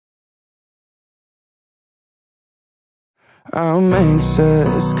I'm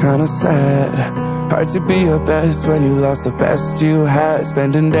anxious, kinda sad. Hard to be your best when you lost the best you had.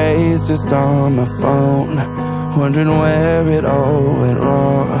 Spending days just on my phone, wondering where it all went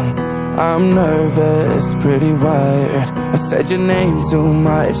wrong. I'm nervous, pretty wired. I said your name too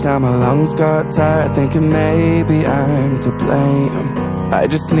much, now my lungs got tired. Thinking maybe I'm to blame. I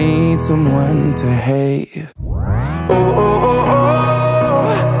just need someone to hate. Oh, oh, oh,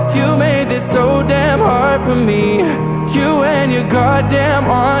 oh, you made this so damn hard for me. You and your goddamn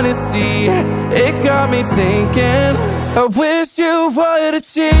honesty, it got me thinking, I wish you would've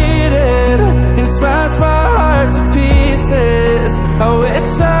cheated and smashed my heart to pieces. I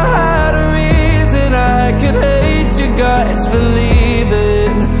wish I had a reason I could hate you guys for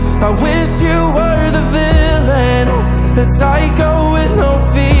leaving. I wish you were the villain, the psycho with no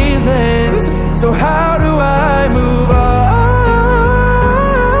feelings. So how do I move on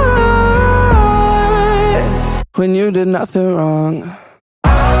when you did nothing wrong?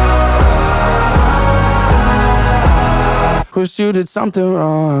 Wish you did something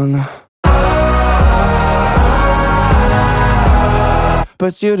wrong,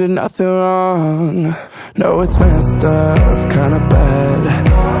 but you did nothing wrong. No, it's messed up, kinda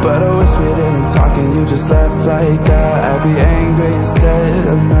bad, but I wish we didn't talk and you just left like that. I'd be angry instead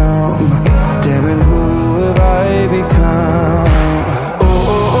of numb. Damn it, who have I become? Oh,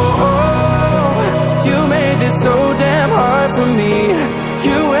 oh, oh, oh, you made this so damn hard for me.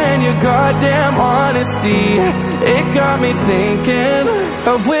 You and your goddamn honesty, it got me thinking,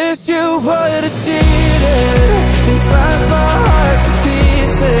 I wish you would've cheated and slashed my heart to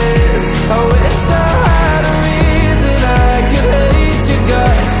pieces. I wish I had a reason I could hate you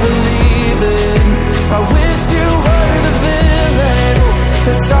guys for leaving. I wish you were the villain,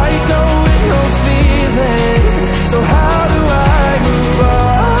 the psycho with no feelings. So how do I move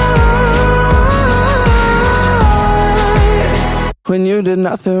on when you did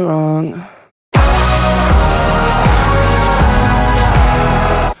nothing wrong?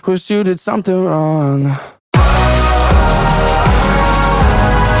 Wish you did something wrong,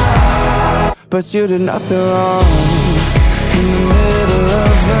 but you did nothing wrong. In the middle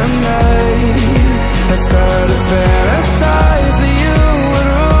of the night, I started to fantasize that you would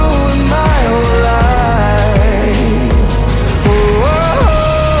ruin my whole life. Oh, oh,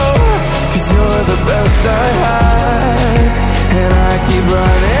 oh, 'cause you're the best I had, and I keep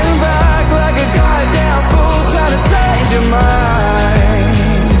running back like a goddamn fool, trying to change your mind.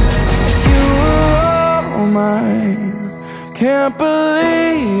 You were all mine. Can't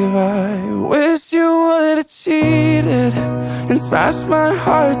believe I wish you would've cheated and smashed my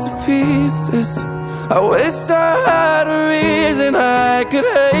heart to pieces. I wish I had a reason I could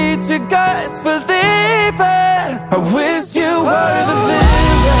hate you guys for leaving. I wish you were the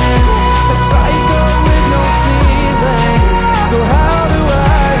villain, a psycho with no feelings. So how do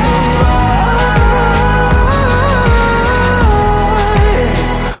I move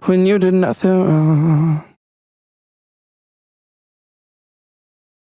on when you did nothing wrong?